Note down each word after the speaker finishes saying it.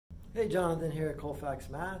Hey, Jonathan here at Colfax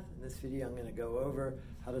Math. In this video I'm going to go over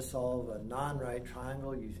how to solve a non-right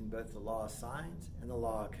triangle using both the law of sines and the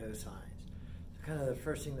law of cosines. So kind of the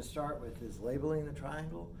first thing to start with is labeling the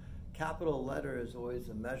triangle. Capital letter is always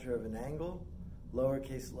the measure of an angle.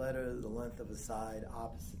 Lowercase letter, the length of a side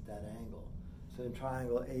opposite that angle. So in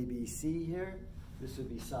triangle ABC here, this would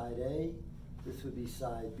be side A, this would be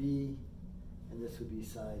side B, and this would be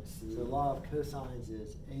side C. So the law of cosines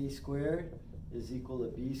is A squared is equal to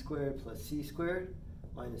B squared plus C squared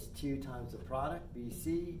minus 2 times the product,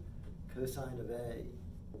 BC, cosine of A.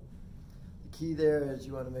 The key there is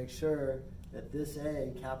you want to make sure that this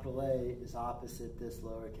A, capital A, is opposite this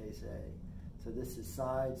lowercase a. So this is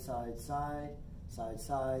side, side, side, side,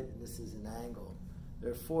 side, and this is an angle.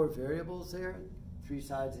 There are 4 variables there, 3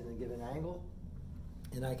 sides in a given angle,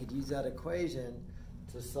 and I could use that equation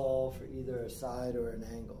to solve for either a side or an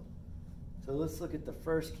angle. So let's look at the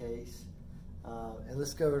first case. And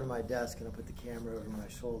let's go over to my desk and I'll put the camera over my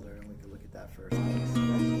shoulder and we can look at that first case.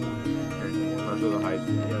 Measure the height.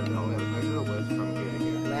 Yeah, no, measure the width from here to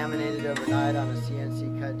here. Laminated overnight on a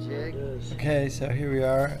CNC cut jig. Okay, so here we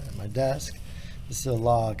are at my desk. This is the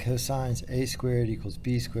law of cosines. A squared equals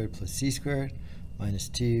B squared plus C squared minus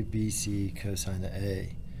 2BC cosine of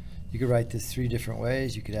A. You could write this 3 different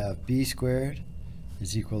ways. You could have B squared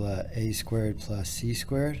is equal to A squared plus C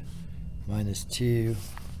squared minus 2.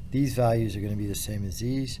 These values are going to be the same as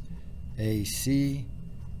these. AC,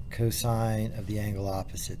 cosine of the angle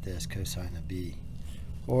opposite this, cosine of B.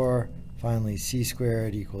 Or finally, C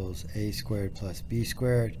squared equals A squared plus B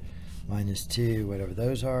squared minus 2, whatever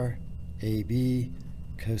those are, AB,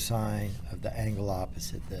 cosine of the angle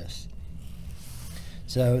opposite this.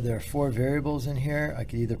 So there are 4 variables in here. I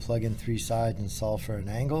could either plug in 3 sides and solve for an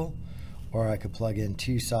angle, or I could plug in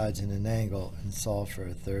 2 sides and an angle and solve for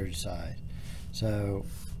a 3rd side. So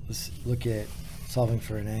let's look at solving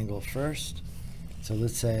for an angle first. So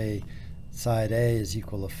let's say side A is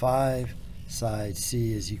equal to 5, side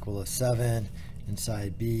C is equal to 7, and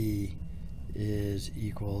side B is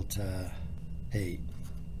equal to 8.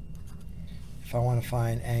 If I want to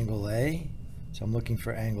find angle A, so I'm looking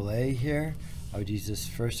for angle A here, I would use this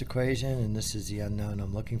first equation, and this is the unknown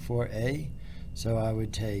I'm looking for, A. So I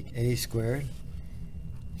would take A squared,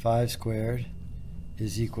 5 squared,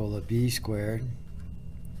 is equal to B squared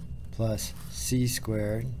plus C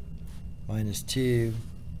squared minus 2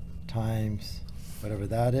 times whatever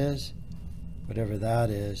that is,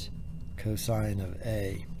 cosine of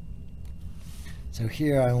A. So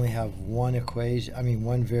here I only have one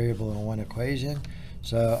variable in one equation,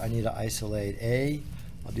 so I need to isolate A.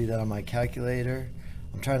 I'll do that on my calculator.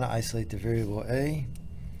 I'm trying to isolate the variable A,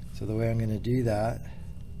 so the way I'm going to do that,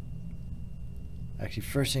 actually,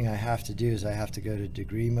 first thing I have to do is I have to go to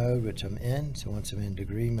degree mode, which I'm in. So once I'm in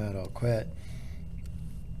degree mode, I'll quit.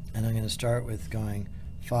 And I'm going to start with going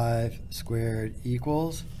 5 squared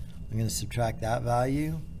equals, I'm going to subtract that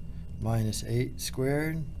value, minus 8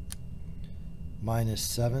 squared, minus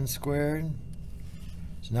 7 squared.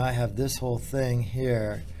 So now I have this whole thing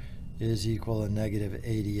here is equal to negative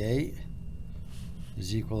 88,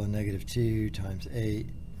 is equal to negative 2 times 8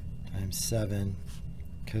 times 7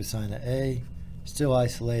 cosine of A. Still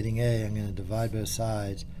isolating A, I'm going to divide both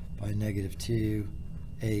sides by negative 2,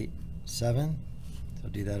 8, 7. So I'll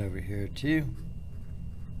do that over here too.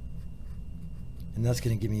 And that's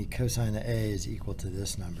going to give me cosine of A is equal to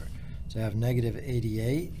this number. So I have negative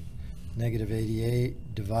 88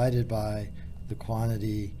 divided by the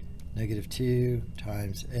quantity negative 2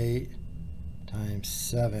 times 8 times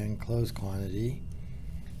 7, closed quantity.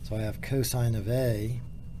 So I have cosine of A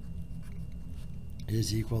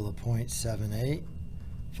is equal to 0.7857,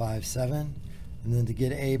 and then to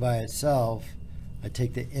get A by itself, I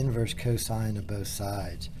take the inverse cosine of both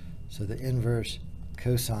sides. So the inverse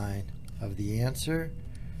cosine of the answer,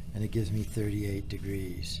 and it gives me 38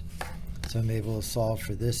 degrees. So I'm able to solve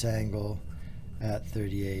for this angle at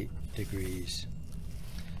 38 degrees.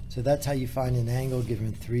 So that's how you find an angle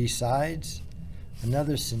given 3 sides.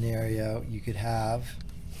 Another scenario you could have,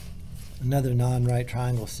 another non-right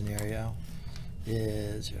triangle scenario,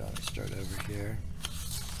 is, here, let me start over here.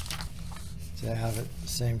 So I have the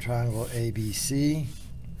same triangle ABC,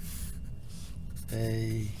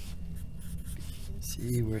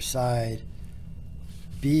 where side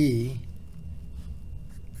B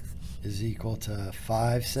is equal to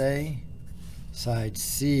 5, say, side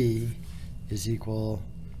C is equal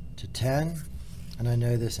to 10, and I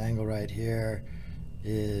know this angle right here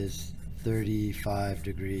is 35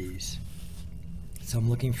 degrees. So I'm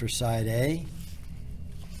looking for side A.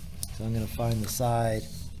 So I'm going to find the side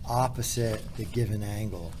opposite the given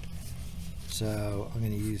angle. So I'm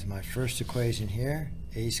going to use my first equation here,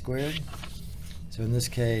 a squared. So in this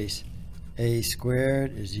case, a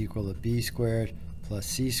squared is equal to b squared plus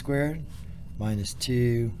c squared minus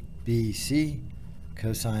 2bc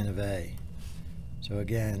cosine of a. So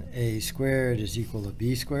again, a squared is equal to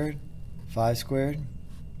b squared, 5 squared,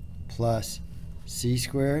 plus c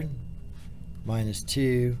squared minus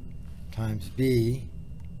 2 times b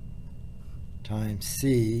times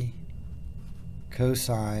c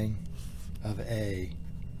cosine of a,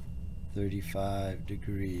 35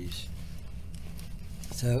 degrees.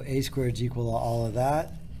 So a squared is equal to all of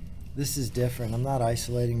that. This is different. I'm not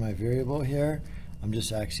isolating my variable here. I'm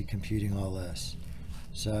just actually computing all this.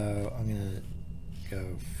 So I'm going to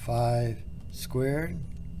go 5 squared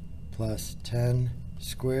plus 10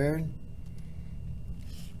 squared.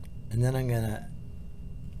 And then I'm going to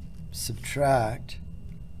subtract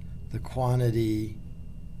the quantity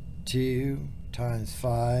 2 times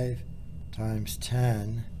 5 times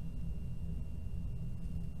 10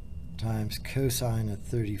 times cosine of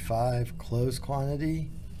 35 closed quantity,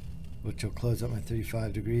 which will close up my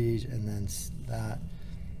 35 degrees, and then that,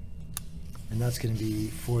 and that's going to be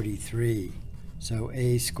 43. So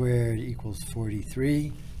a squared equals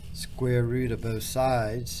 43, square root of both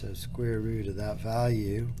sides, so square root of that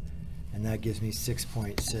value, and that gives me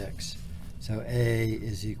 6.6. So a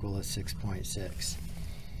is equal to 6.6.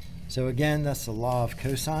 So again, that's the law of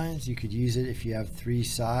cosines. You could use it if you have 3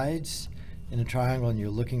 sides in a triangle and you're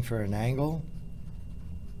looking for an angle.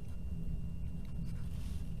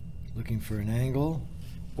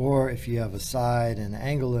 Or if you have a side, an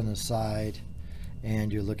angle in a side,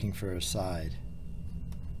 and you're looking for a side,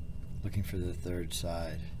 looking for the third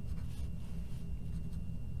side.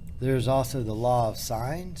 There's also the law of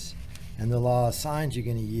sines, and the law of sines you're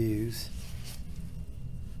going to use.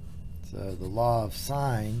 So the law of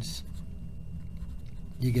sines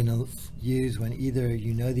you're going to use when either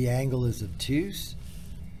you know the angle is obtuse,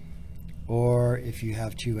 or if you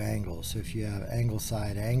have 2 angles. So if you have angle,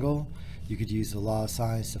 side, angle, you could use the law of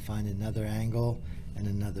sines to find another angle and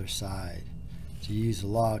another side. So you use the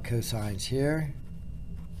law of cosines here,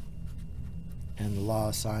 and the law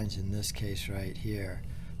of sines in this case right here.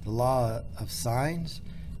 The law of sines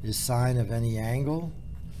is sine of any angle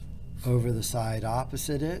over the side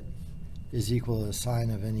opposite it is equal to the sine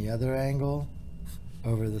of any other angle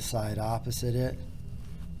over the side opposite it.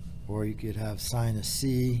 Or you could have sine of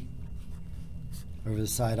c over the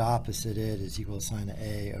side opposite it is equal to sine of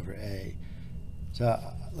a over a. So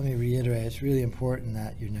let me reiterate, it's really important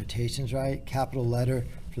that your notation's right. Capital letter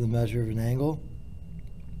for the measure of an angle,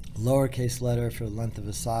 lowercase letter for the length of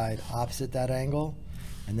a side opposite that angle,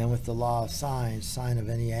 and then with the law of sines, sine of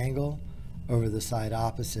any angle over the side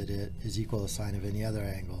opposite it is equal to sine of any other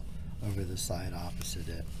angle over the side opposite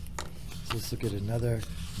it. So let's look at another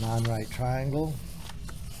non-right triangle.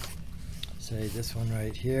 Say this one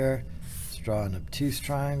right here. Let's draw an obtuse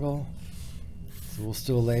triangle. So we'll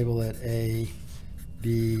still label it A,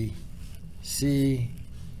 B, C.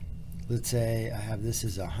 Let's say I have this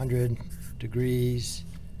is 100 degrees,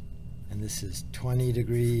 and this is 20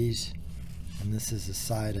 degrees, and this is a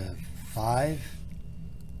side of 5.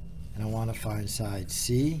 And I want to find side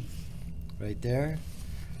C right there.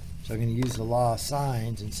 So I'm going to use the law of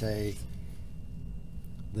sines and say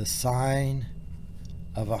the sine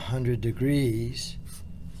of 100 degrees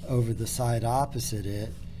over the side opposite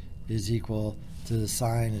it is equal to the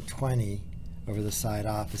sine of 20 over the side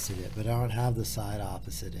opposite it. But I don't have the side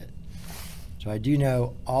opposite it. So I do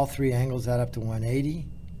know all 3 angles add up to 180.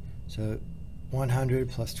 So 100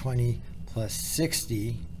 plus 20 plus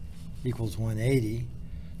 60 equals 180.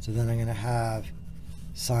 So then I'm going to have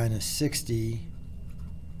sine of 60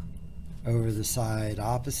 over the side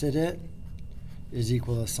opposite it is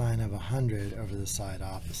equal to sine of 100 over the side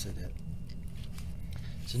opposite it.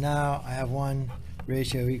 So now I have one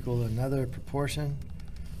ratio equal to another proportion.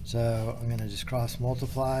 So I'm going to just cross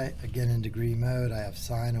multiply. Again, in degree mode, I have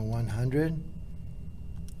sine of 100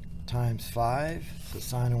 times 5. So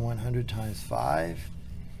sine of 100 times 5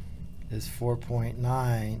 is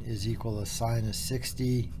 4.9 is equal to sine of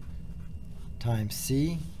 60 times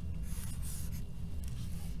c.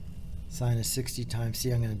 Sine of 60 times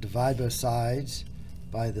c, I'm going to divide both sides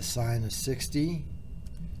by the sine of 60,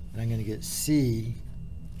 and I'm going to get c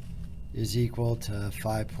is equal to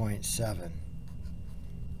 5.7.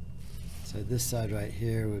 So this side right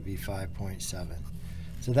here would be 5.7.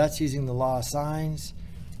 So that's using the law of sines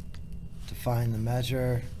to find the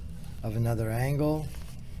measure of another angle.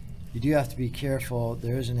 You do have to be careful.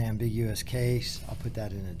 There is an ambiguous case. I'll put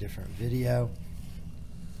that in a different video.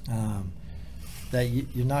 That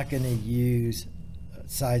you're not going to use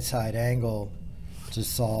side-side angle to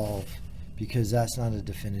solve, because that's not a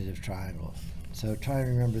definitive triangle. So try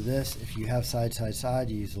and remember this. If you have side, side, side,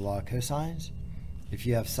 you use the law of cosines. If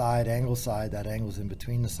you have side, side, that angle's in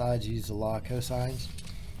between the sides, you use the law of cosines.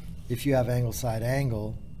 If you have angle, side,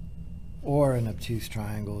 angle, or an obtuse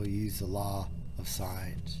triangle, you use the law of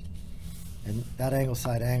sines. And that angle,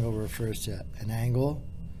 side, angle refers to an angle,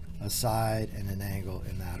 a side, and an angle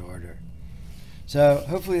in that order. So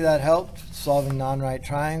hopefully that helped solving non-right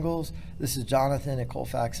triangles. This is Jonathan at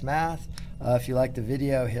Colfax Math. If you like the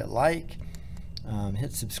video, hit like,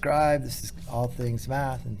 hit subscribe. This is All Things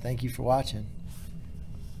Math, and thank you for watching.